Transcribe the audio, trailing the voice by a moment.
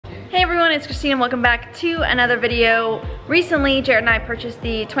Hey everyone, it's Christina. Welcome back to another video. Recently, Jared and I purchased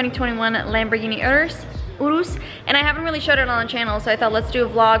the 2021 Lamborghini Urus, and I haven't really showed it on the channel, so I thought let's do a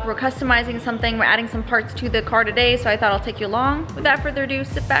vlog. We're customizing something, we're adding some parts to the car today, so I thought I'll take you along. Without further ado,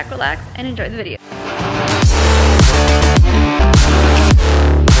 sit back, relax, and enjoy the video.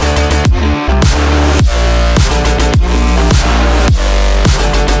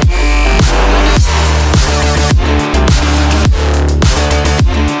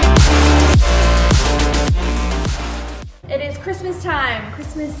 Christmas time,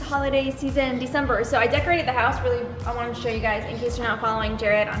 Christmas holiday season, December. So I decorated the house. Really, I wanted to show you guys in case you're not following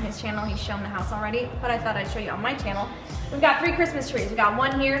Jared on his channel. He's shown the house already, but I thought I'd show you on my channel. We've got 3 Christmas trees. We've got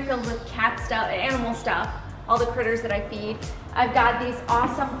one here filled with cat stuff, animal stuff, all the critters that I feed. I've got these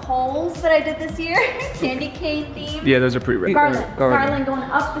awesome poles that I did this year, candy cane theme. Yeah, those are pretty rare. Garland going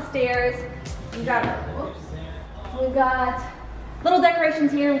up the stairs. We've got, whoops. We've got little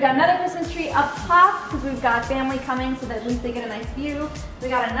decorations here. We've got another Christmas tree up top because we've got family coming so that at least they get a nice view. We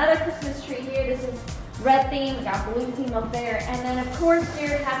got another Christmas tree here. This is red theme. We got blue theme up there. And then of course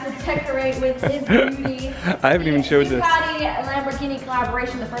Jared has to decorate with his beauty. I haven't even showed this. Ducati Lamborghini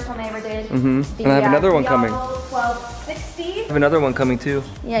collaboration, the first one they ever did. And I have another one coming. 1260. I have another one coming too.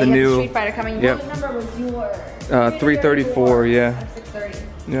 Yeah, you have the Street Fighter coming. Yep. What number was yours? 334, yeah.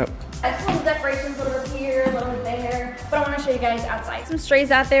 630. Yep. I just want the decorations a little bit here, a little bit there, but I want to show you guys outside. Some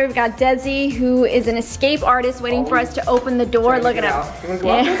strays out there. We've got Desi, who is an escape artist waiting for us to open the door. Look at him.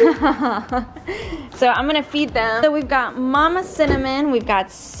 Yeah. So I'm gonna feed them. So we've got Mama Cinnamon, we've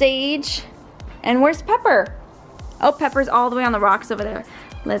got Sage, and where's Pepper? Oh, Pepper's all the way on the rocks over there.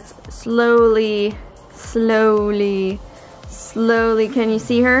 Let's slowly, can you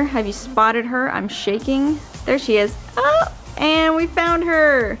see her? Have you spotted her? I'm shaking. There she is. Oh, and we found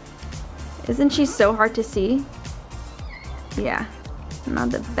her. Isn't she so hard to see? Yeah,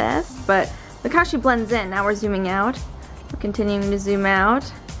 not the best, but look how she blends in. Now we're zooming out. We're continuing to zoom out.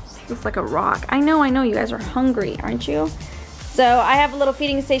 She looks like a rock. I know, you guys are hungry, aren't you? So I have a little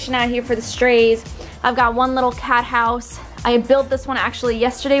feeding station out here for the strays. I've got one little cat house. I built this one actually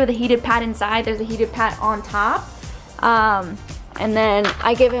yesterday with a heated pad inside. There's a heated pad on top. And then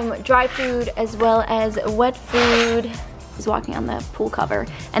I give him dry food as well as wet food. He's walking on the pool cover.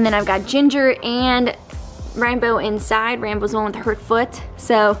 And then I've got Ginger and Rainbow inside. Rainbow's the one with the hurt foot.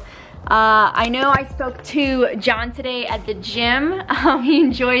 So I know I spoke to John today at the gym. He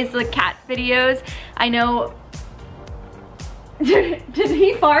enjoys the cat videos. I know, did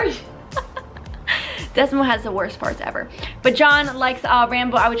he fart? Desmo has the worst farts ever. But John likes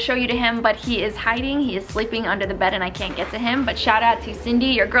Rambo. I would show you to him, but he is hiding. He is sleeping under the bed and I can't get to him. But shout out to Cindy,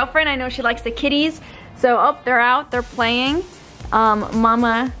 your girlfriend. I know she likes the kitties. So, oh, they're out, they're playing.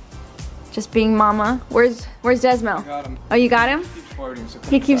 Mama, just being Mama. Where's Desmo? I got him. Oh, you got him? He keeps farting. So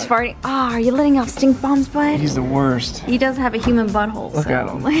he keeps farting. Oh, are you letting off stink bombs, bud? He's the worst. He does have a human butthole. Look at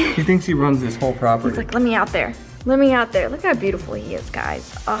him. He thinks he runs this whole property. He's like, let me out there. Let me out there. Look how beautiful he is,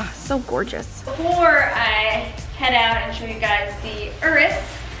 guys. Oh, so gorgeous. Before I head out and show you guys the Urus,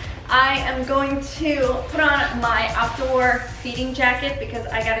 I am going to put on my outdoor feeding jacket because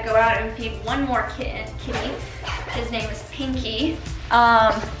I gotta go out and feed one more kitty. His name is Pinky.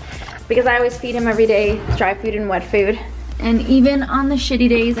 Because I always feed him every day, dry food and wet food. And even on the shitty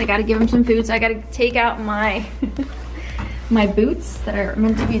days, I gotta give him some food, so I gotta take out my my boots that are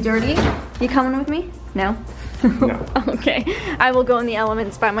meant to be dirty. You coming with me? No? No. Okay, I will go in the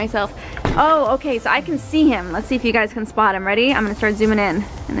elements by myself. Oh, okay, so I can see him. Let's see if you guys can spot him. Ready? I'm gonna start zooming in,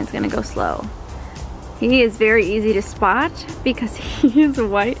 and it's gonna go slow. He is very easy to spot because he is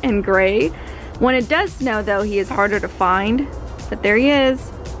white and gray. When it does snow though, he is harder to find. But there he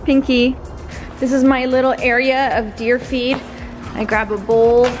is, Pinky. This is my little area of deer feed. I grab a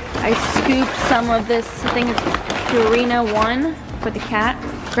bowl, I scoop some of this, I think it's Purina 1 for the cat.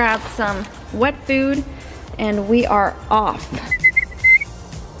 Grab some wet food, and we are off.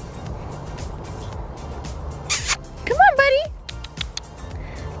 Come on, buddy.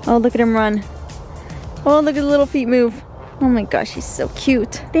 Oh, look at him run. Oh, look at the little feet move. Oh my gosh, he's so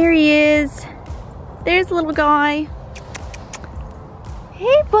cute. There he is. There's the little guy.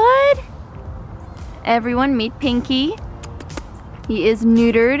 Hey, bud. Everyone meet Pinky. He is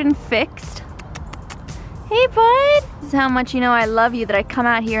neutered and fixed. Hey, bud. This is how much you know I love you, that I come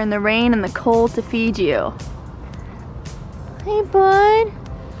out here in the rain and the cold to feed you. Hey, bud.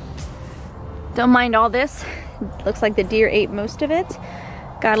 Don't mind all this. Looks like the deer ate most of it.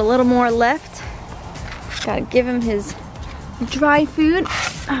 Got a little more left. Gotta give him his dry food.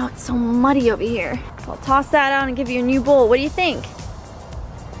 Oh, it's so muddy over here. So I'll toss that out and give you a new bowl. What do you think?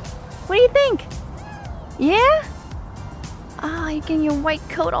 What do you think? Yeah? Ah, you're getting your white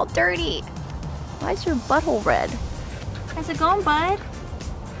coat all dirty. Why is your butthole red? How's it going, bud?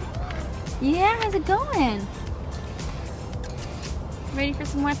 Yeah, how's it going? Ready for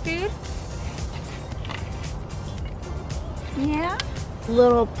some wet food? Yeah?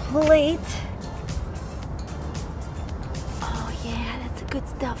 Little plate. Oh yeah, that's good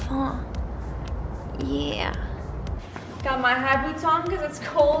stuff, huh? Yeah. Got my high boots on because it's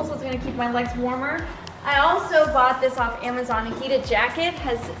cold, so it's gonna keep my legs warmer. I also bought this off Amazon. A heated jacket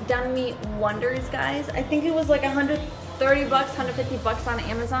has done me wonders, guys. I think it was like 130 bucks, 150 bucks on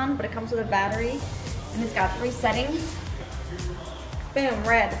Amazon, but it comes with a battery and it's got 3 settings. Boom,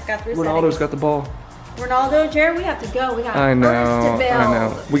 red. It's got 3 settings. Ronaldo's got the ball. Ronaldo, Jared, we have to go. We got I know, Urus to build. I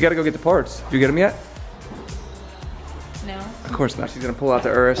know. We gotta go get the parts. Did you get them yet? No. Of course not. She's gonna pull out the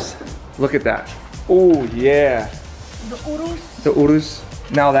Urus. Look at that. Oh yeah. The Urus. The Urus.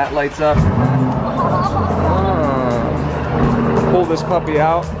 Now that lights up. Pull this puppy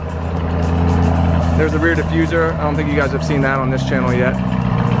out. There's the rear diffuser. I don't think you guys have seen that on this channel yet.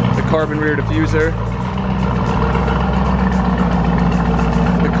 The carbon rear diffuser.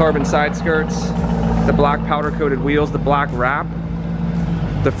 The carbon side skirts. The black powder coated wheels. The black wrap.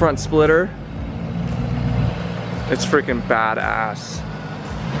 The front splitter. It's freaking badass.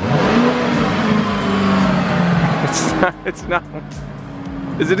 It's not.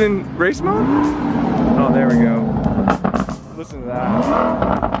 Is it in race mode? Oh, there we go. Listen to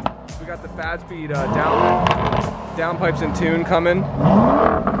that. We got the fast speed down pipes in tune coming.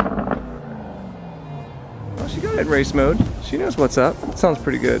 Well, she got it in race mode. She knows what's up. It sounds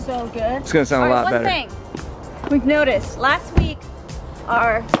pretty good. So good. It's gonna sound a lot better. One thing we've noticed last week,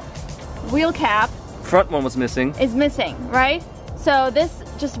 our wheel cap Front one was missing. Is missing, right? So this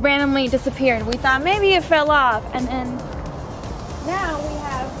just randomly disappeared. We thought maybe it fell off, and then now we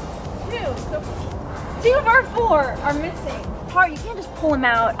have 2. So 2 of our 4 are missing. You can't just pull them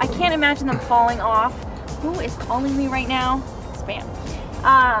out. I can't imagine them falling off. Who is calling me right now? Spam.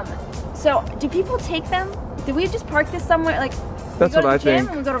 So do people take them? Do we just park this somewhere? Like, that's what I think. We go to the gym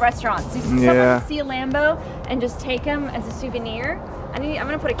and we go to restaurants. Does someone see a Lambo and just take them as a souvenir? I'm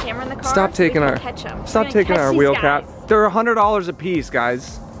gonna put a camera in the car. Stop taking our wheel cap. They're $100 a piece,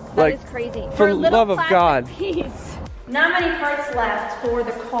 guys. That is crazy. For the love of God. Piece. Not many parts left for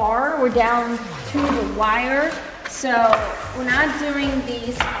the car. We're down to the wire. So we're not doing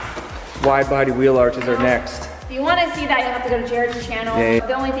these. Wide body wheel arches are next. If you want to see that, you'll have to go to Jared's channel. Yeah.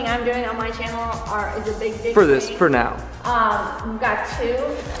 The only thing I'm doing on my channel is a big dig wing. For now. We've got 2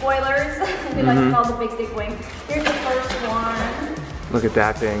 spoilers. We like to call the big dig wing. Here's the first one. Look at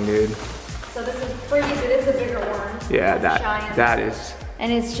that thing, dude. So this is pretty. It is a bigger one. Yeah, that is.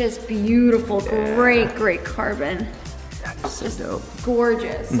 And it's just beautiful. Yeah. Great carbon. That is so dope.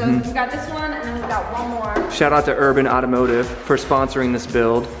 Gorgeous. So we've got this one, and then we've got one more. Shout out to Urban Automotive for sponsoring this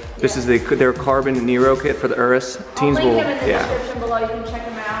build. This is their carbon Nero kit for the Urus. Teens will, I'll link them in the description below. You can check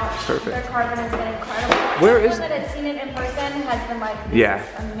them out. Perfect. Their carbon has been incredible. Where is? Everyone that has seen it in person has been like,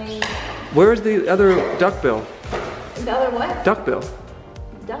 this is amazing. Where is the other duckbill? The other what? Duckbill.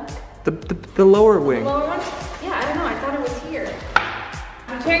 Duck? The lower wing. The lower one? Yeah, I don't know. I thought it was here.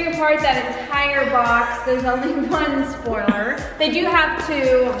 I'm tearing apart that entire box. There's only 1 spoiler. They do have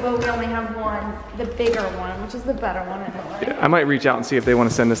 2, but we only have 1. The bigger one, which is the better one anyway. Yeah, I might reach out and see if they want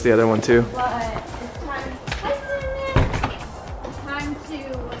to send us the other one too. But it's time. It's time to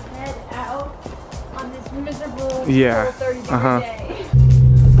head out on this miserable 30-degree day.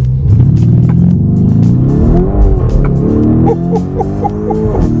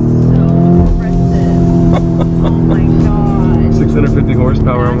 Oh my god. 650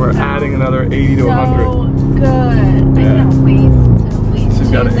 horsepower and we're adding another 80 to 100. So good. I can't wait to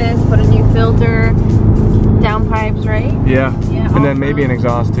tune this, put a new filter, downpipes, right? Yeah. And then maybe an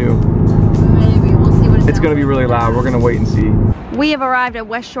exhaust too. Maybe. We'll see what it's going to be really loud. We're going to wait and see. We have arrived at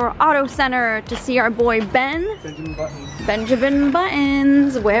West Shore Auto Center to see our boy Ben. Benjamin Buttons. Benjamin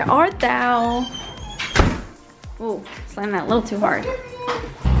Buttons, where art thou? Oh, slammed that a little too hard.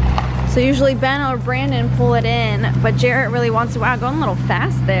 So usually Ben or Brandon pull it in, but Jarrett really wants to. Wow, going a little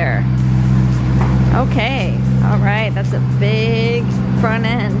fast there. Okay, all right, that's a big front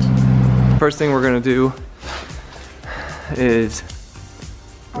end. First thing we're gonna do is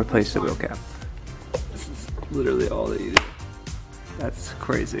replace the wheel cap. This is literally all that you do. That's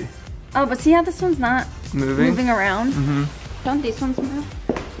crazy. Oh, but see how this one's not moving around? Don't these ones move?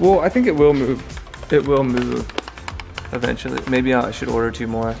 Well, I think it will move. It will move eventually. Maybe I should order 2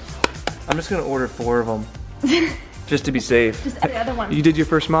 more. I'm just gonna order 4 of them, just to be safe. Just the other one. You did your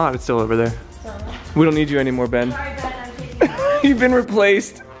first mod. It's still over there. We don't need you anymore, Ben. Sorry, Ben, I'm taking You've been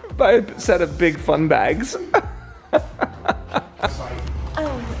replaced by a set of big fun bags.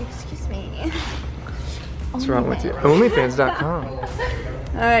 Oh, excuse me. What's wrong with you? Onlyfans.com.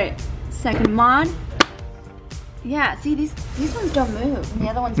 Alright, second mod. Yeah, see these ones don't move. And the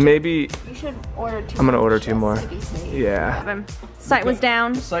other ones do. Maybe You should order 2. I'm gonna order 2 more. To be safe. Yeah. Site was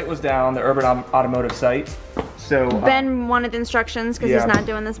down. The site was down, the Urban Automotive site. So Ben wanted instructions because he's not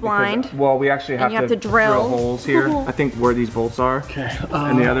doing this blind. Well, we actually have to drill holes here. I think where these bolts are. Okay.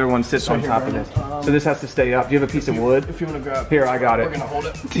 And the other one sits on top of it. So this has to stay up. Do you have a piece of wood? If you want to grab. Here, I got it. We're gonna hold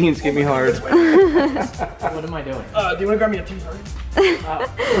it. Teens, get me hard. What am I doing? Do you want to grab me a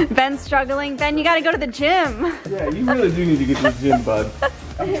t-shirt? Ben's struggling. Ben, you gotta go to the gym. Yeah, you really do need to get to the gym, bud.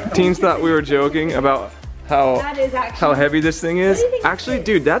 Teens thought we were joking about how heavy this thing is. Actually,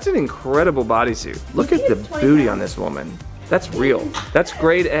 dude, that's an incredible bodysuit. Look at the booty on this woman. That's real. That's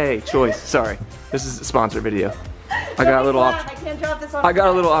grade A choice. Sorry, this is a sponsored video. I got a little off. I got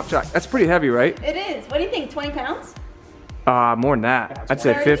a little off track. That's pretty heavy, right? It is. What do you think? 20 pounds? More than that. I'd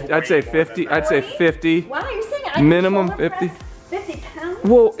say 50. I'd say 50. I'd say 50. Wow, you're saying I can minimum shoulder 50. press 50 pounds?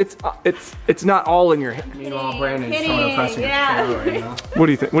 Well, it's not all in your head. Meanwhile, Brandon's trying to press your camera right now. What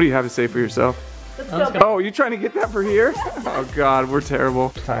do you think? What do you have to say for yourself? Oh, you trying to get that for here? Oh God, we're terrible.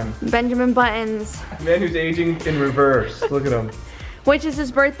 Time. Benjamin Buttons. Man who's aging in reverse. Look at him. Which is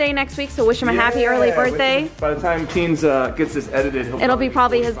his birthday next week, so wish him a happy early birthday. By the time Teens gets this edited, it'll be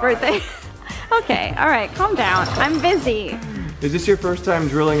probably his birthday. Okay, all right, calm down. I'm busy. Is this your first time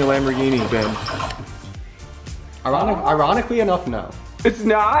drilling a Lamborghini, Ben? Ironically enough, no. It's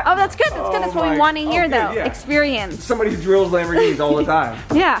not? Oh, that's good. That's good. That's what we want to hear, though. Yeah. Experience. Somebody who drills Lamborghinis all the time.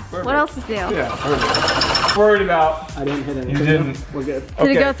 Yeah. Perfect. What else is new? Yeah. Perfect. Worried about. I didn't hit anything. You didn't. We're good.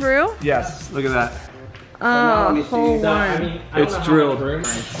 Did it go through? Yes. Look at that. Oh, whole one. It's drilled.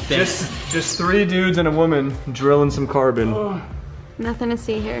 Just 3 dudes and a woman drilling some carbon. Nothing to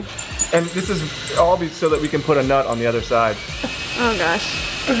see here. And this is all so that we can put a nut on the other side. Oh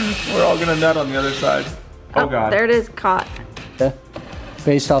gosh. We're all gonna nut on the other side. Oh God. There it is, caught. Yeah.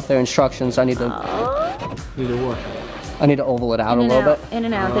 Based off their instructions, I need to. Need to what? I need to oval it out a little bit. In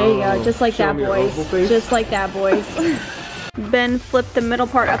and out. There you go. Just like that, boys. Just like that, boys. Ben flipped the middle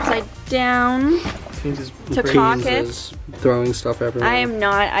part upside down to cock it. Throwing stuff everywhere. I am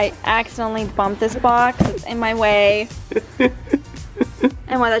not. I accidentally bumped this box. It's in my way.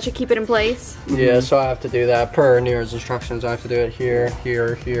 And why that should keep it in place? Yeah, so I have to do that per Near's instructions. I have to do it here,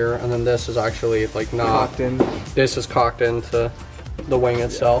 here, here, and then this is actually like not cocked in. This is cocked into the wing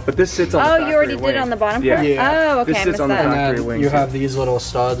itself. But this sits on the factory you already wing. did it on the bottom Yeah. part? Yeah. Oh, okay. This sits on the And factory then wing. you have these little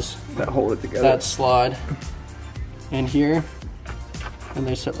studs that hold it together. that slide in here, and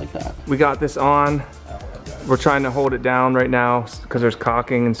they sit like that. We got this on. We're trying to hold it down right now because there's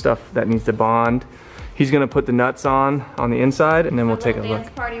caulking and stuff that needs to bond. He's gonna put the nuts on the inside, and then we'll take a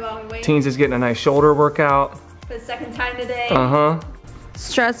look. Party while we wait. Teens is getting a nice shoulder workout. For the second time today.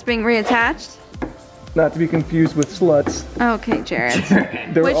 Struts being reattached. Not to be confused with sluts. Okay,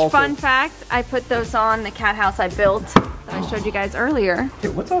 Jared. Which fun fact, I put those on the cat house I built that I showed you guys earlier. Hey,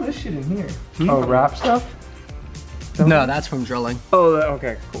 what's all this shit in here? Oh, wrap stuff? No, that's from drilling. Oh,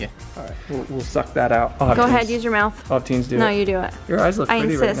 okay, cool. Yeah. All right, we'll suck that out. Go ahead, use your mouth. I'll have Teens do it. No, you do it. Your eyes look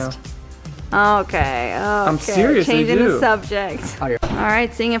pretty right now. Okay, I'm serious, changing they do. the subject. Oh, yeah. All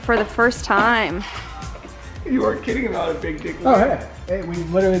right, seeing it for the first time. You weren't kidding about a big dick. Oh, hey, we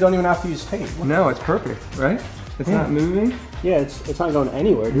literally don't even have to use tape. No, it's perfect, right? It's not moving. Yeah, it's not going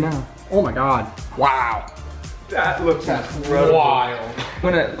anywhere, dude. No. Oh my God. Wow. That looks incredible. Wild. I'm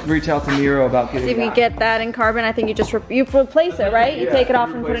gonna reach out to Miro about getting See if you get that in carbon. I think you just you replace it, right? You take it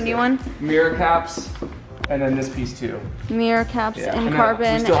off and put a new one. Mirror caps, and then this piece too. Mirror caps in And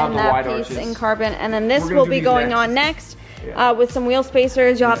carbon, and that piece in carbon, and then this will be going on next with some wheel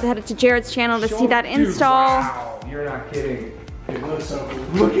spacers. You'll have to head to Jared's channel to see that install. Wow, you're not kidding. It looks so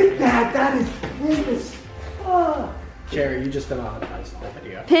cool. Look at that. That is famous. Oh. Jerry, you just demonetized the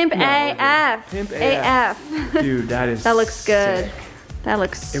video. Pimp AF. Pimp AF. Dude, that is that looks good. Sick. That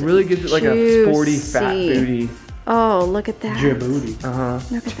looks It really gives it like a sporty fat booty. Oh, look at that.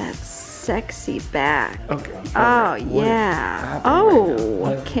 Djibouti. Look at that sexy back. Okay. Oh, yeah. Oh,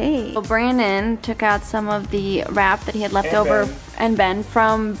 okay. Well, Brandon took out some of the wrap that he had left over, and Ben,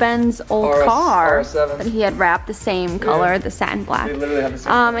 from Ben's old car that he had wrapped the same color, the satin black. They literally have the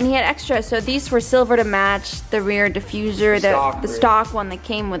same and he had extra, so these were silver to match the rear diffuser, the stock one that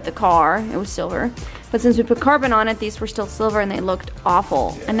came with the car. It was silver. But since we put carbon on it, these were still silver and they looked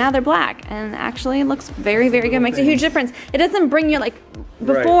awful. And now they're black, and actually it looks very, very good. It makes a huge difference. It doesn't bring you like,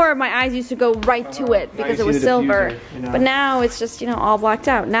 before my eyes used to go right to it because it was silver. But now it's just, you know, all blacked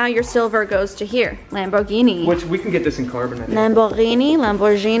out. Now your silver goes to here. Lamborghini. Which we can get this in carbon, I think.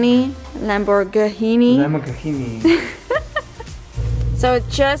 Lamborghini. So it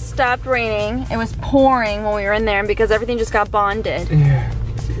just stopped raining. It was pouring when we were in there because everything just got bonded. Yeah.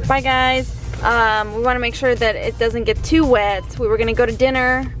 Bye guys. We want to make sure that it doesn't get too wet. We were gonna go to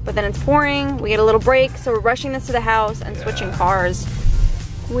dinner, but then it's pouring. We get a little break, so we're rushing this to the house and switching cars.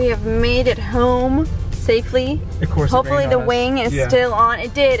 We have made it home safely. Of course. Hopefully the wing is still on.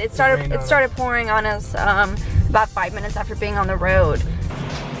 It did. It started pouring on us about 5 minutes after being on the road.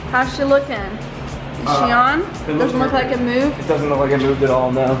 How's she looking? Is she on? Doesn't look like it moved. It doesn't look like it moved at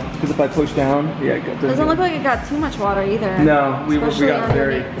all, no. Because if I push down, yeah, it doesn't look like it got too much water either. No, we got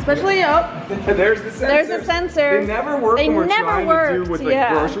very. Especially there's the sensor. There's the sensor. They never work when we're trying to do with like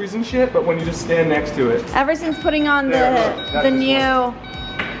groceries and shit, but when you just stand next to it. Ever since putting on the new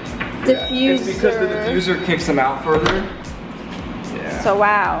diffuser. It's because the diffuser kicks them out further. Yeah. So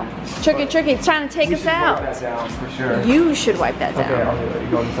wow. Tricky. It's trying to take us out. Wipe that down for sure. You should wipe that down. Okay, I'll do it. You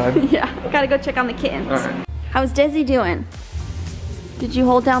go inside? Yeah. Gotta go check on the kittens. All right. How's Desi doing? Did you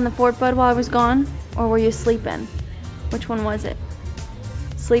hold down the Ford bud while I was gone? Or were you sleeping? Which one was it?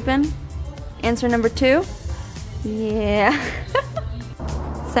 Sleeping? Answer number 2? Yeah.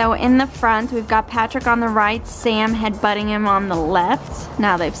 So in the front, we've got Patrick on the right, Sam headbutting him on the left.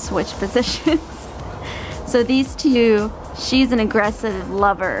 Now they've switched positions. So these two, she's an aggressive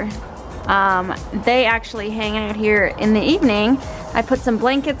lover. They actually hang out here in the evening. I put some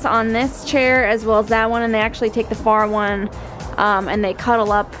blankets on this chair as well as that one, and they actually take the far one and they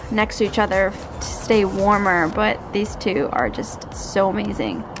cuddle up next to each other to stay warmer. But these two are just so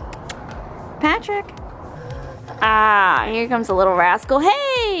amazing. Patrick. Ah, here comes a little rascal.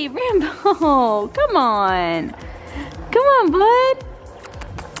 Hey, Rambo, come on. Come on, bud.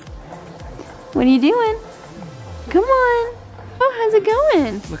 What are you doing? Come on. Oh, how's it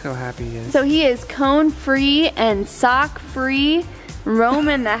going? Look how happy he is. So he is cone-free and sock-free,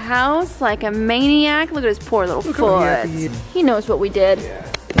 roaming the house like a maniac. Look at his poor little foot. He knows what we did. Yeah.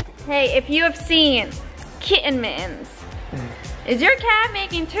 Hey, if you have seen Kitten Mittens, is your cat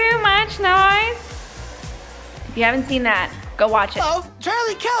making too much noise? If you haven't seen that, go watch it. Hello,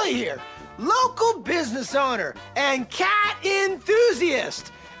 Charlie Kelly here, local business owner and cat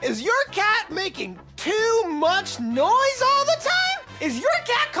enthusiast. Is your cat making too much noise all the time? Is your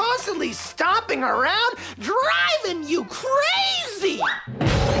cat constantly stomping around, driving you crazy?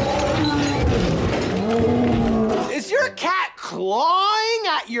 Is your cat clawing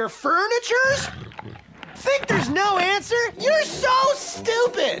at your furnitures? Think there's no answer? You're so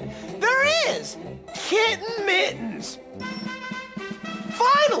stupid. There is. Kitten Mittens.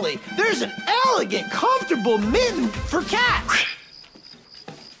 Finally, there's an elegant, comfortable mitten for cats.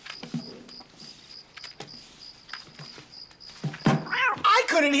 I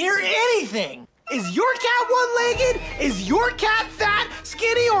couldn't hear anything. Is your cat one-legged? Is your cat fat,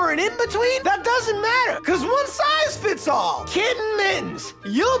 skinny, or an in-between? That doesn't matter, because one size fits all. Kitten Mittens,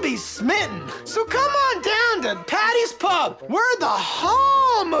 you'll be smitten. So come on down to Patty's Pub. We're the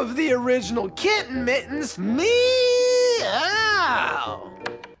home of the original Kitten Mittens. Meow.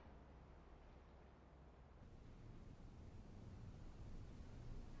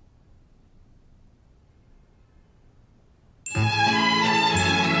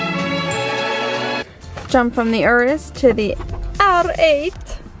 Jump from the Urus to the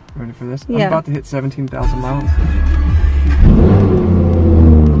R8. Ready for this? Yeah. I'm about to hit 17,000 miles.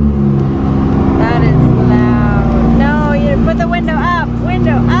 That is loud. No, you put the window up.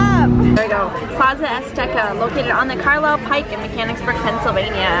 Window up. There we go. Plaza Azteca, located on the Carlisle Pike in Mechanicsburg,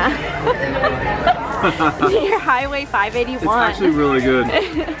 Pennsylvania. Near Highway 581. It's actually really good.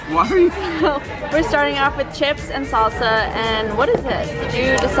 Why are you? So, we're starting off with chips and salsa, and what is this? Did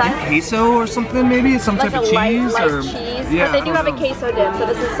you decide? Queso or something maybe? Some like type of light cheese? Or... cheese. Yeah, but they do have a queso dip, so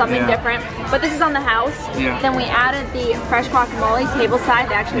this is something different. But this is on the house. Yeah. Then we added the fresh guacamole tableside.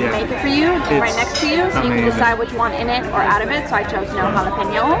 They actually make it for you, right next to you, so you can decide which one in it or out of it. So I chose no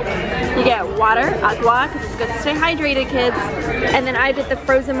jalapeno. You get water, agua, because it's good to stay hydrated, kids. And then I did the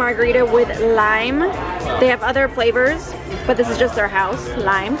frozen margarita with lime. They have other flavors, but this is just their house,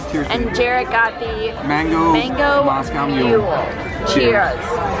 lime. Cheers. And Jarrett got the mango Moscow Mule. Cheers.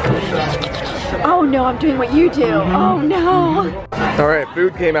 Oh no, I'm doing what you do. Oh no. All right,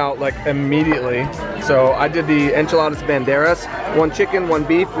 food came out like immediately. So I did the enchiladas banderas, 1 chicken, 1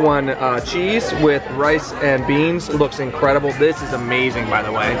 beef, 1 cheese with rice and beans. It looks incredible. This is amazing, by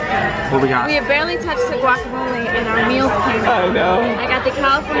the way. What we got? We have barely touched the guacamole and our meals came out. I know. I got the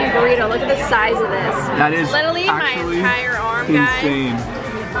California burrito. Look at the size of this. That is literally my entire arm, insane. guys.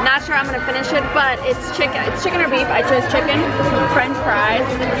 Not sure I'm gonna finish it, but it's chicken. It's chicken or beef. I chose chicken, French fries,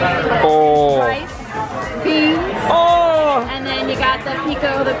 rice, beans, Oh! And then you got the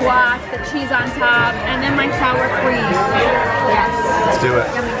pico, the guac, the cheese on top, and then my sour cream. Yes. Let's do it.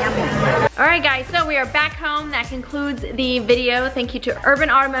 Yummy, yummy. All right, guys, so we are back home. That concludes the video. Thank you to Urban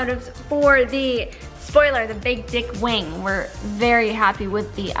Automotive for the spoiler, the big dick wing. We're very happy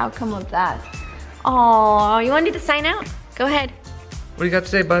with the outcome of that. Oh, you want to do the sign out? Go ahead. What do you got to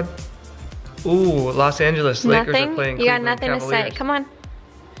say, bud? Ooh, Los Angeles Lakers are playing. You got Cleveland nothing Cavaliers. to say. Come on.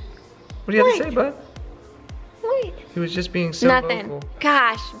 What do you have to say, bud? Wait. He was just being so Nothing. vocal.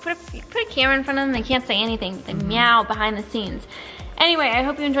 Gosh, put a camera in front of them. They can't say anything. They meow behind the scenes. Anyway, I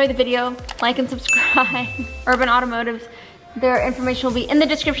hope you enjoyed the video. Like and subscribe. Urban Automotive. Their information will be in the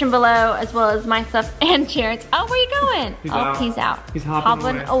description below, as well as my stuff and Jared's. Oh, where you going? He's oh, out. He's out. He's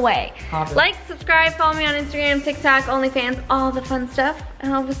hopping away. Hopping. Like, subscribe, follow me on Instagram, TikTok, OnlyFans, all the fun stuff.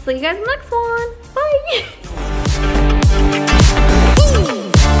 And I'll see you guys in the next one. Bye.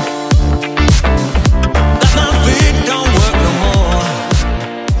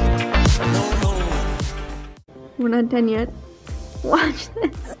 We're not done yet. Watch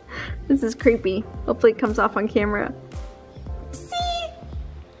this. This is creepy. Hopefully it comes off on camera. See?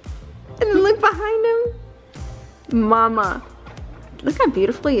 And then look behind him. Mama. Look how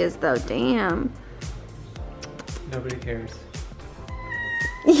beautiful he is though, damn. Nobody cares.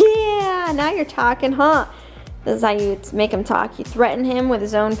 Yeah, now you're talking, huh? This is how you make him talk. You threaten him with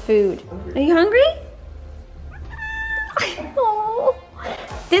his own food. Are you hungry? Oh.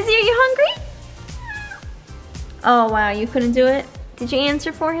 Dizzy, are you hungry? Oh wow, you couldn't do it? Did you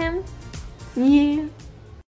answer for him? Yeah.